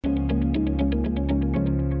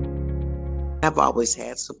I've always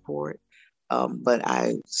had support, but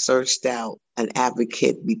I searched out an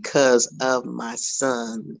advocate because of my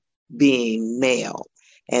son being male.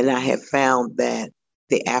 And I have found that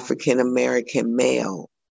the African American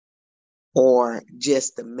male, or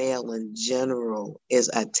just the male in general,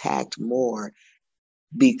 is attacked more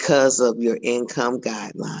because of your income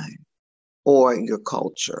guideline or your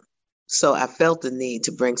culture. So I felt the need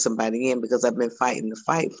to bring somebody in because I've been fighting the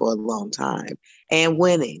fight for a long time and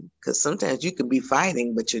winning. Because sometimes you can be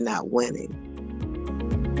fighting, but you're not winning.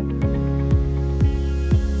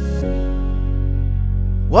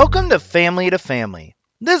 Welcome to Family to Family.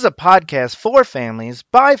 This is a podcast for families,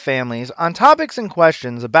 by families, on topics and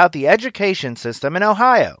questions about the education system in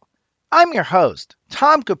Ohio. I'm your host,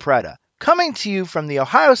 Tom Capretta, coming to you from the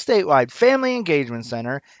Ohio Statewide Family Engagement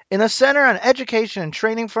Center in the Center on Education and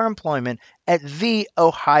Training for Employment at The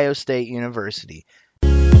Ohio State University.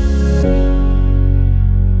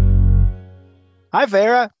 Hi,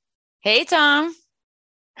 Vera. Hey, Tom.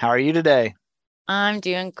 How are you today? I'm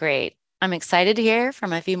doing great. I'm excited to hear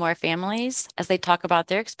from a few more families as they talk about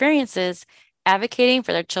their experiences advocating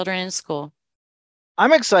for their children in school.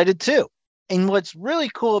 I'm excited too. And what's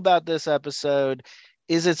really cool about this episode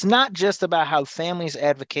is it's not just about how families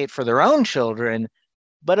advocate for their own children,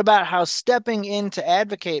 but about how stepping in to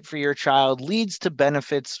advocate for your child leads to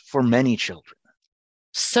benefits for many children.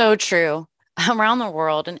 So true. Around the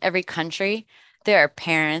world, in every country, there are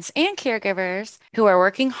parents and caregivers who are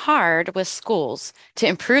working hard with schools to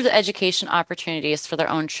improve the education opportunities for their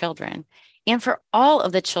own children and for all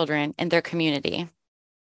of the children in their community.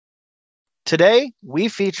 Today, we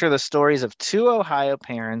feature the stories of two Ohio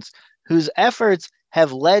parents whose efforts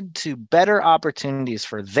have led to better opportunities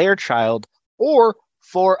for their child or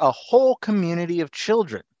for a whole community of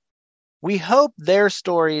children. We hope their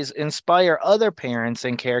stories inspire other parents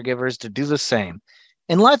and caregivers to do the same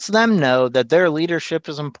and lets them know that their leadership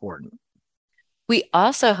is important. We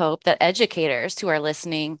also hope that educators who are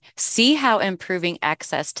listening see how improving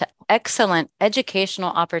access to excellent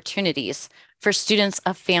educational opportunities for students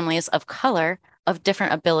of families of color, of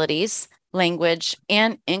different abilities, language,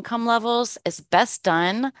 and income levels is best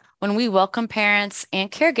done when we welcome parents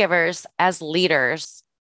and caregivers as leaders.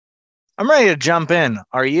 I'm ready to jump in.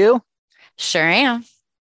 Are you? Sure am.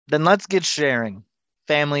 Then let's get sharing,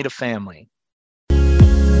 family to family.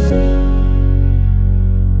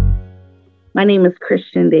 My name is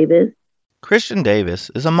Christian Davis. Christian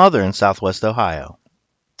Davis is a mother in Southwest Ohio.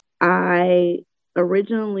 I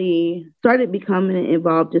originally started becoming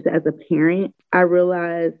involved just as a parent. I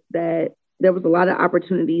realized that there was a lot of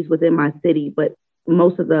opportunities within my city, but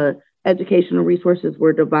most of the educational resources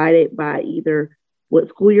were divided by either what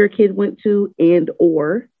school your kid went to and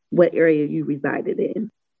or what area you resided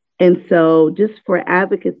in. And so just for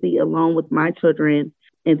advocacy along with my children,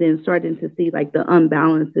 and then starting to see like the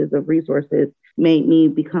unbalances of resources made me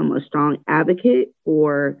become a strong advocate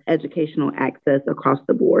for educational access across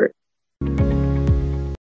the board.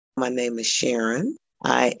 My name is Sharon.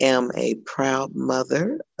 I am a proud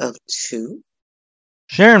mother of two.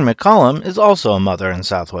 Sharon McCollum is also a mother in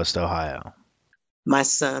Southwest Ohio. My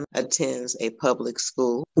son attends a public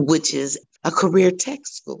school, which is a career tech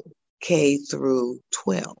school, K through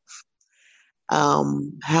 12.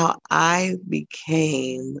 How I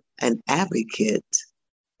became an advocate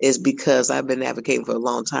is because I've been advocating for a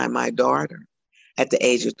long time. My daughter, at the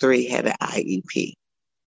age of 3, had an IEP.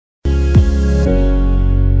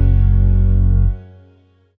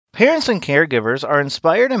 Parents and caregivers are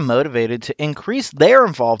inspired and motivated to increase their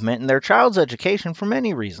involvement in their child's education for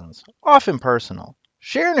many reasons, often personal.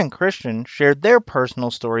 Sharon and Christian shared their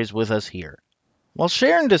personal stories with us here. While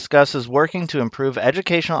Sharon discusses working to improve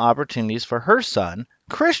educational opportunities for her son,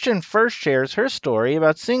 Christian first shares her story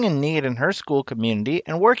about seeing a need in her school community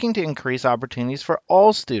and working to increase opportunities for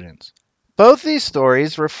all students. Both these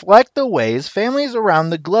stories reflect the ways families around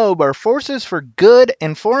the globe are forces for good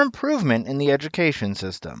and for improvement in the education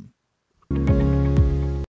system.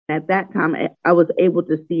 At that time, I was able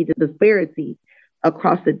to see the disparity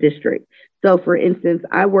across the district. So for instance,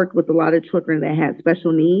 I worked with a lot of children that had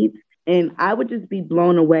special needs. And I would just be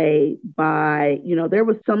blown away by, there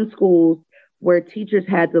was some schools where teachers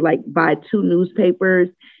had to like buy 2 newspapers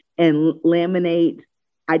and laminate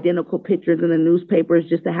identical pictures in the newspapers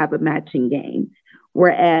just to have a matching game.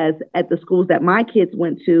 Whereas at the schools that my kids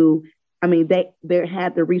went to, I mean, they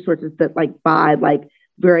had the resources to like buy like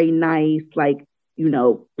very nice, like,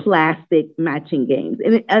 plastic matching games.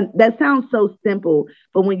 And that sounds so simple,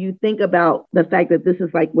 but when you think about the fact that this is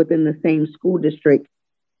like within the same school district,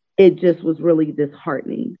 it just was really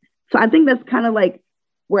disheartening. So I think that's kind of like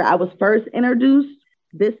where I was first introduced.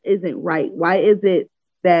 This isn't right. Why is it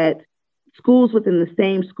that schools within the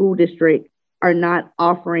same school district are not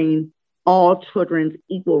offering all children's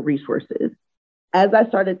equal resources. As I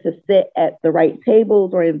started to sit at the right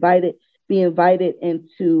tables or be invited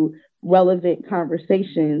into relevant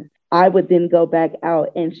conversations, I would then go back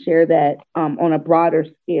out and share that on a broader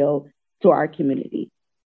scale to our community.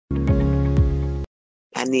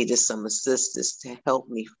 I needed some assistance to help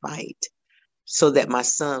me fight so that my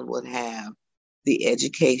son would have the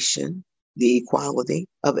education, the equality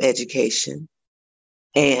of education,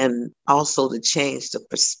 and also to change the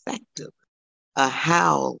perspective of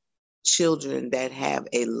how children that have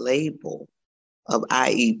a label of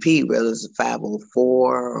IEP, whether it's a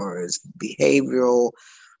 504 or it's behavioral,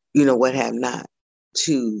 what have not,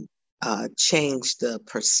 to change the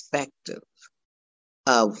perspective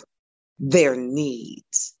of their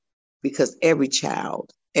needs, because every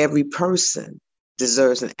child, every person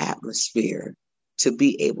deserves an atmosphere to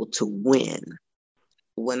be able to win.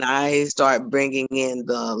 When I start bringing in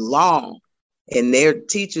the law and their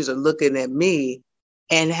teachers are looking at me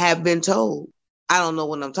and have been told, I don't know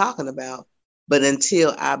what I'm talking about, but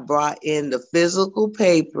until I brought in the physical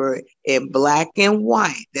paper in black and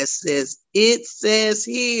white that says, it says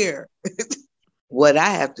here, what I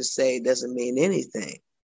have to say doesn't mean anything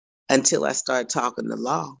until I start talking the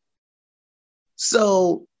law.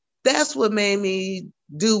 So that's what made me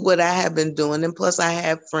do what I have been doing. And plus I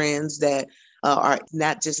have friends that are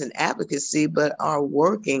not just in advocacy, but are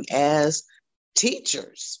working as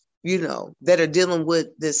teachers, that are dealing with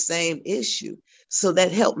this same issue. So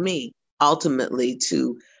that helped me ultimately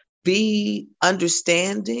to be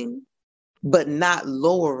understanding, but not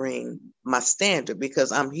lowering my standard,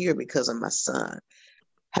 because I'm here because of my son.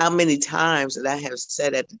 How many times that I have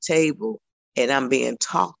sat at the table and I'm being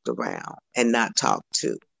talked around and not talked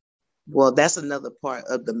to? Well, that's another part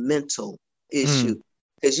of the mental issue,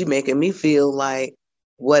 because you're making me feel like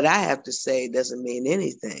what I have to say doesn't mean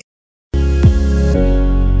anything.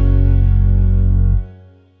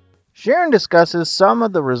 Sharon discusses some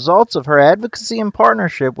of the results of her advocacy and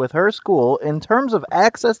partnership with her school in terms of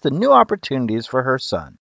access to new opportunities for her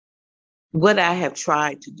son. What I have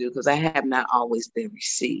tried to do, because I have not always been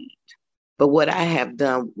received, but what I have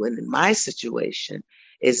done in my situation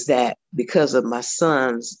is that because of my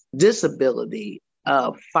son's disability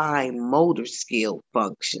of fine motor skill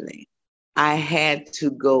functioning, I had to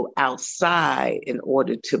go outside in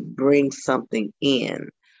order to bring something in,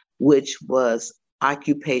 which was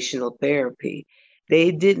occupational therapy.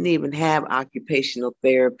 They didn't even have occupational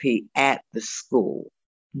therapy at the school.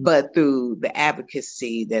 But through the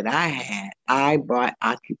advocacy that I had, I brought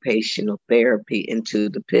occupational therapy into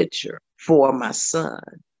the picture for my son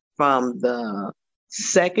from the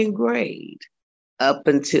second grade up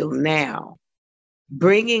until now,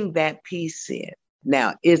 bringing that piece in.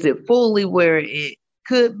 Now, is it fully where it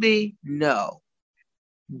could be? No.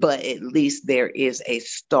 But at least there is a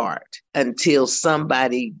start until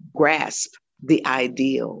somebody grasps the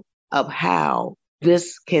ideal of how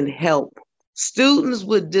this can help students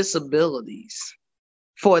with disabilities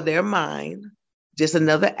for their mind, just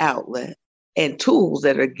another outlet, and tools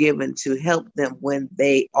that are given to help them when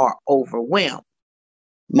they are overwhelmed.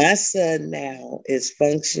 My son now is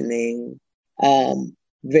functioning,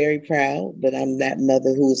 very proud that I'm that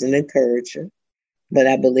mother who's an encourager, but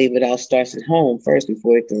I believe it all starts at home first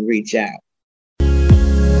before it can reach out.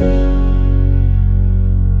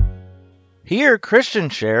 Here, Christian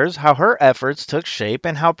shares how her efforts took shape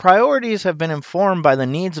and how priorities have been informed by the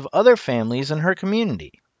needs of other families in her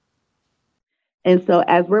community. And so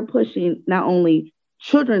as we're pushing not only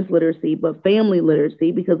children's literacy, but family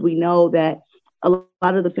literacy, because we know that a lot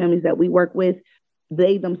of the families that we work with,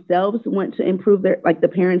 they themselves want to improve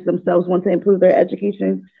the parents themselves want to improve their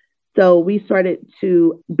education. So we started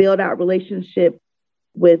to build out relationship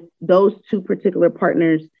with those two particular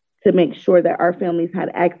partners to make sure that our families had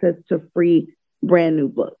access to free brand new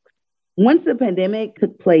books. Once the pandemic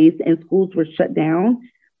took place and schools were shut down,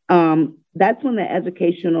 that's when the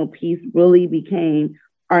educational piece really became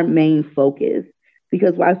our main focus.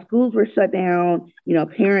 Because while schools were shut down,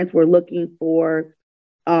 parents were looking for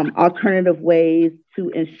alternative ways to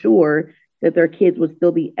ensure that their kids would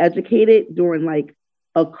still be educated during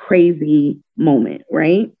a crazy moment,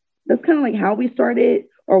 right? That's kind of how we started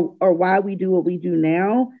or why we do what we do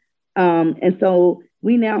now. And so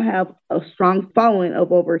we now have a strong following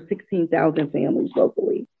of over 16,000 families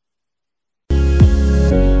locally.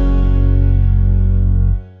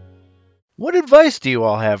 What advice do you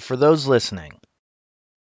all have for those listening?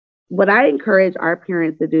 What I encourage our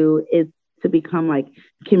parents to do is to become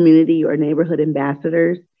community or neighborhood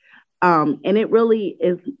ambassadors. And it really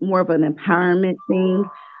is more of an empowerment thing.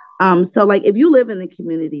 So if you live in the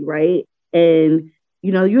community, right, and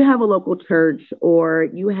you have a local church or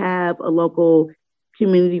you have a local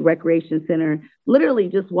community recreation center, literally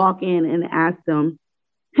just walk in and ask them,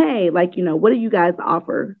 hey, what do you guys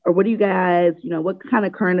offer? Or what do you guys, what kind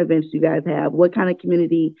of current events do you guys have? What kind of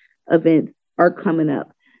community events are coming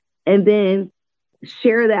up? And then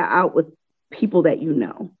share that out with people that you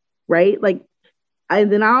know, right?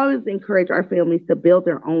 And then I always encourage our families to build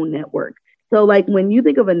their own network. So when you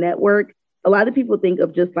think of a network, a lot of people think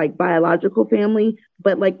of just biological family,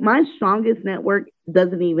 but my strongest network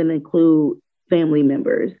doesn't even include family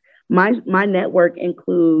members. My network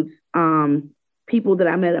includes people that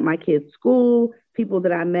I met at my kids' school, people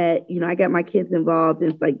that I met, I got my kids involved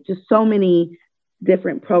in just so many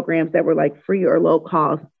different programs that were free or low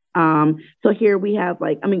cost. So here we have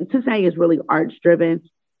Cincinnati is really arts driven.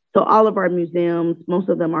 So all of our museums, most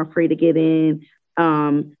of them are free to get in.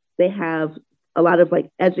 They have a lot of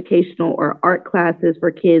educational or art classes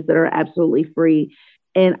for kids that are absolutely free.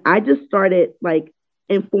 And I just started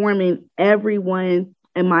informing everyone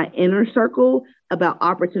in my inner circle about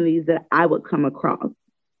opportunities that I would come across.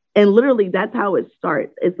 And literally that's how it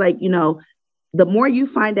starts. It's the more you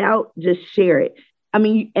find out, just share it.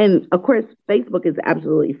 And of course, Facebook is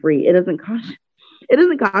absolutely free. It doesn't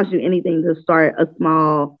cost you anything to start a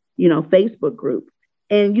small, Facebook group.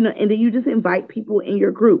 And, and then you just invite people in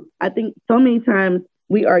your group. I think so many times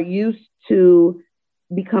we are used to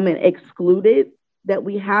becoming excluded that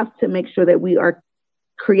we have to make sure that we are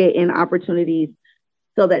creating opportunities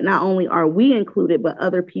so that not only are we included, but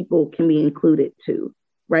other people can be included too,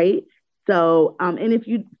 right? So, and if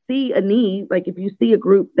you see a need, if you see a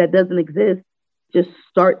group that doesn't exist, just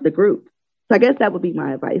start the group. So I guess that would be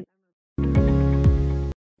my advice.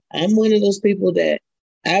 I'm one of those people that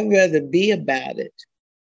I'd rather be about it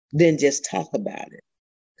than just talk about it.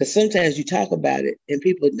 Because sometimes you talk about it and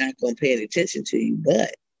people are not going to pay any attention to you.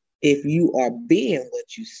 But if you are being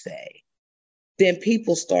what you say, then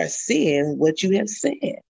people start seeing what you have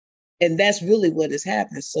said. And that's really what has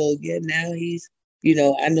happened. So yeah, now he's,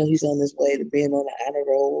 I know he's on his way to being on the honor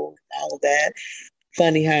roll and all of that.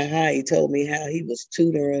 Funny how he told me how he was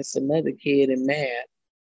tutoring some other kid in math.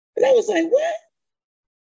 And I was like, what?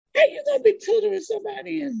 How you gonna be tutoring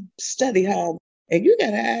somebody in study hall and you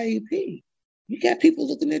got an IEP? You got people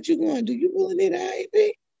looking at you going, do you really need an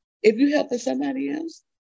IEP? If you're helping somebody else,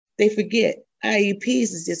 they forget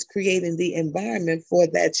IEPs is just creating the environment for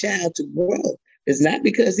that child to grow. It's not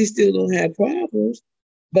because he still don't have problems,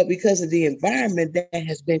 but because of the environment that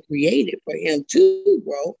has been created for him to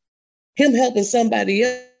grow. Him helping somebody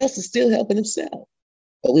else is still helping himself.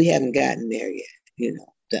 But we haven't gotten there yet,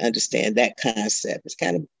 to understand that concept. It's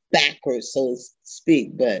kind of backwards, so to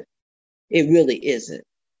speak, but it really isn't.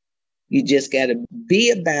 You just got to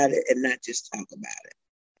be about it and not just talk about it.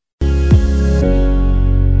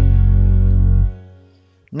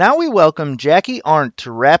 Now we welcome Jackie Arndt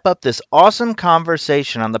to wrap up this awesome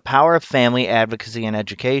conversation on the power of family advocacy and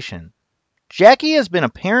education. Jackie has been a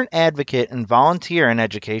parent advocate and volunteer in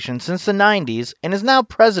education since the 90s and is now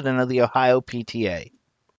president of the Ohio PTA.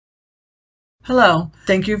 Hello,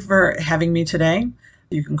 thank you for having me today.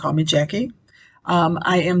 You can call me Jackie.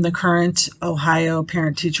 I am the current Ohio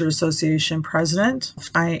Parent Teacher Association president.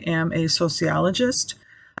 I am a sociologist.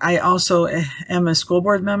 I also am a school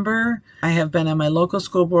board member. I have been on my local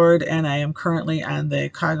school board, and I am currently on the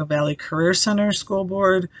Cuyahoga Valley Career Center school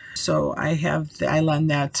board. So I lend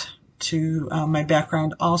that to my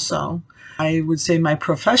background also. I would say my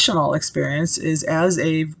professional experience is as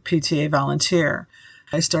a PTA volunteer.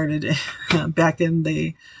 I started back in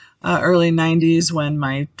the early 90s when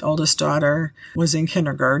my oldest daughter was in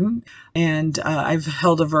kindergarten, and I've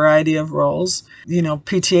held a variety of roles.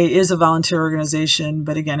 PTA is a volunteer organization,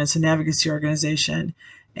 but again, it's an advocacy organization.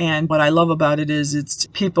 And what I love about it is it's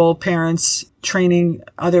people, parents, training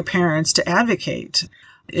other parents to advocate.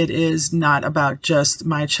 It is not about just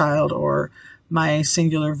my child or my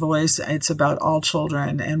singular voice. It's about all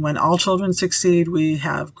children. And when all children succeed, we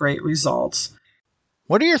have great results.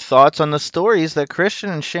 What are your thoughts on the stories that Christian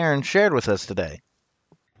and Sharon shared with us today?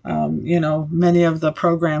 Many of the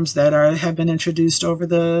programs that have been introduced over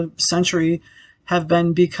the century have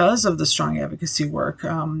been because of the strong advocacy work.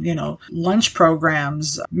 Lunch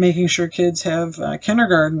programs, making sure kids have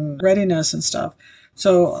kindergarten readiness and stuff.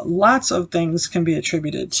 So lots of things can be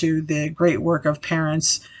attributed to the great work of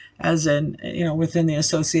parents within the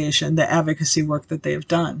association, the advocacy work that they've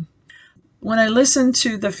done. When I listen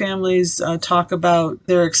to the families talk about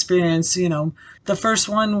their experience, the first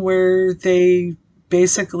one where they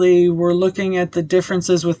basically were looking at the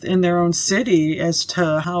differences within their own city as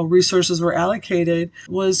to how resources were allocated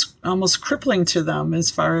was almost crippling to them as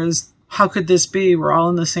far as how could this be? We're all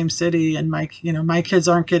in the same city, and my kids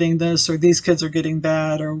aren't getting this, or these kids are getting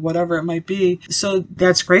that, or whatever it might be. So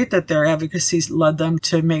that's great that their advocacy led them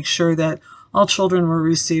to make sure that all children were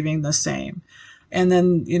receiving the same. And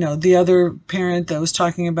then, the other parent that was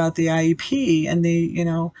talking about the IEP and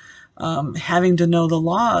the, having to know the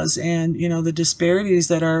laws and, the disparities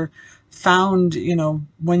that are found,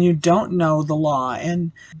 when you don't know the law,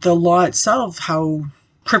 and the law itself, how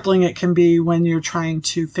crippling it can be when you're trying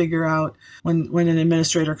to figure out when an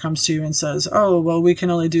administrator comes to you and says, oh, well, we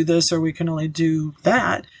can only do this or we can only do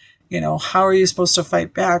that. How are you supposed to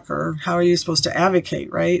fight back, or how are you supposed to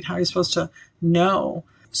advocate, right? How are you supposed to know?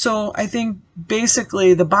 So I think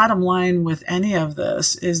basically the bottom line with any of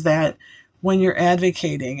this is that when you're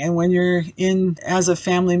advocating and when you're in as a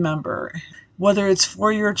family member, whether it's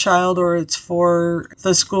for your child or it's for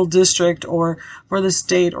the school district or for the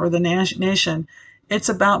state or the nation, it's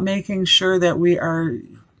about making sure that we are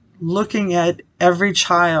looking at every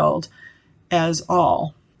child as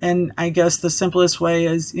all. And I guess the simplest way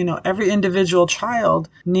is, every individual child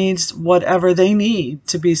needs whatever they need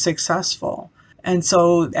to be successful. And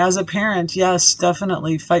so as a parent, yes,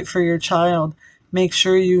 definitely fight for your child. Make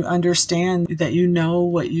sure you understand that you know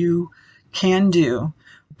what you can do.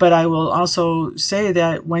 But I will also say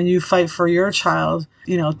that when you fight for your child,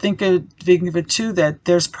 think of it too, that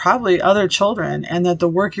there's probably other children, and that the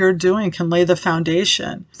work you're doing can lay the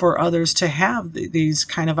foundation for others to have these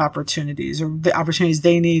kind of opportunities, or the opportunities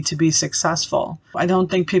they need to be successful. I don't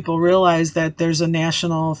think people realize that there's a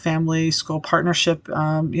national family school partnership,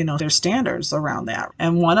 there's standards around that.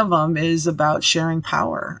 And one of them is about sharing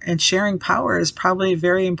power. And sharing power is probably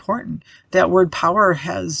very important. That word power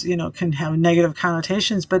has, can have negative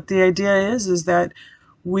connotations, but the idea is that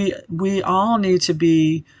we all need to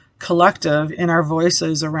be collective in our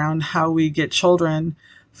voices around how we get children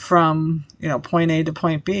from, point A to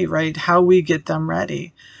point B, right? How we get them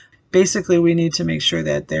ready. Basically, we need to make sure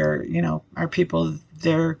that they're, our people,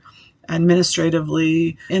 they're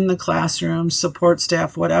administratively in the classroom, support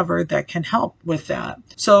staff, whatever that can help with that.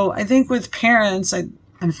 So I think with parents and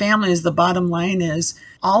families, the bottom line is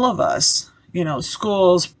all of us,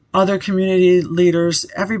 schools, other community leaders,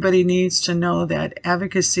 everybody needs to know that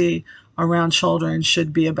advocacy around children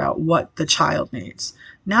should be about what the child needs,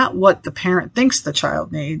 not what the parent thinks the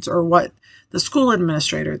child needs or what the school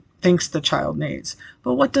administrator thinks the child needs,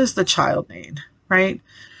 but what does the child need, right?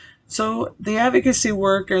 So the advocacy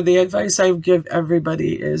work, or the advice I give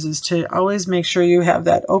everybody is to always make sure you have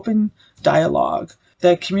that open dialogue,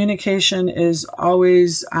 that communication is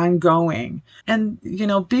always ongoing, and,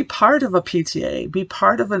 be part of a PTA, be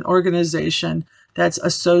part of an organization that's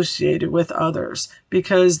associated with others,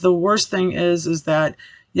 because the worst thing is that,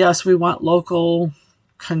 yes, we want local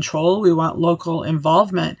control, we want local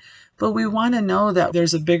involvement, but we want to know that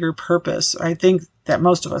there's a bigger purpose. I think that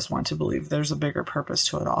most of us want to believe there's a bigger purpose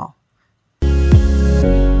to it all.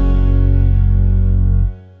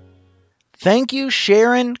 Thank you,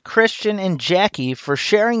 Sharon, Christian, and Jackie, for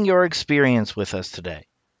sharing your experience with us today.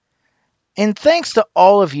 And thanks to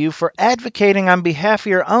all of you for advocating on behalf of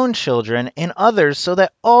your own children and others so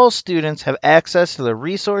that all students have access to the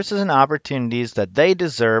resources and opportunities that they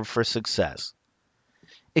deserve for success.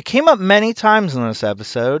 It came up many times in this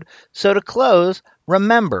episode, so to close,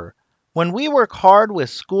 remember, when we work hard with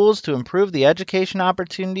schools to improve the education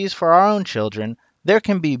opportunities for our own children, there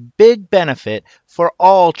can be big benefit for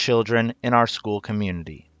all children in our school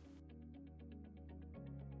community.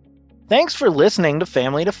 Thanks for listening to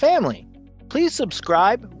Family to Family. Please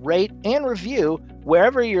subscribe, rate, and review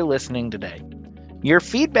wherever you're listening today. Your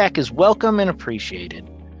feedback is welcome and appreciated.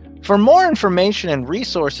 For more information and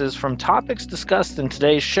resources from topics discussed in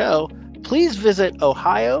today's show, please visit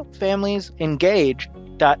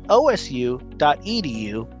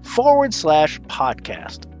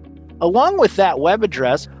ohiofamiliesengage.osu.edu/podcast. Along with that web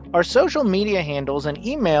address, our social media handles and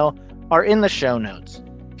email are in the show notes.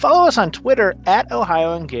 Follow us on Twitter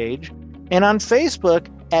 @OhioEngage and on Facebook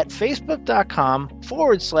at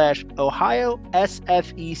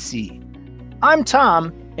facebook.com/OhioSFEC. I'm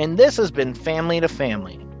Tom, and this has been Family to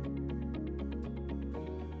Family.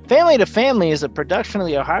 Family to Family is a production of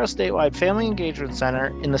the Ohio Statewide Family Engagement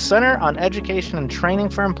Center in the Center on Education and Training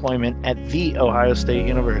for Employment at The Ohio State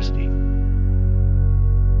University.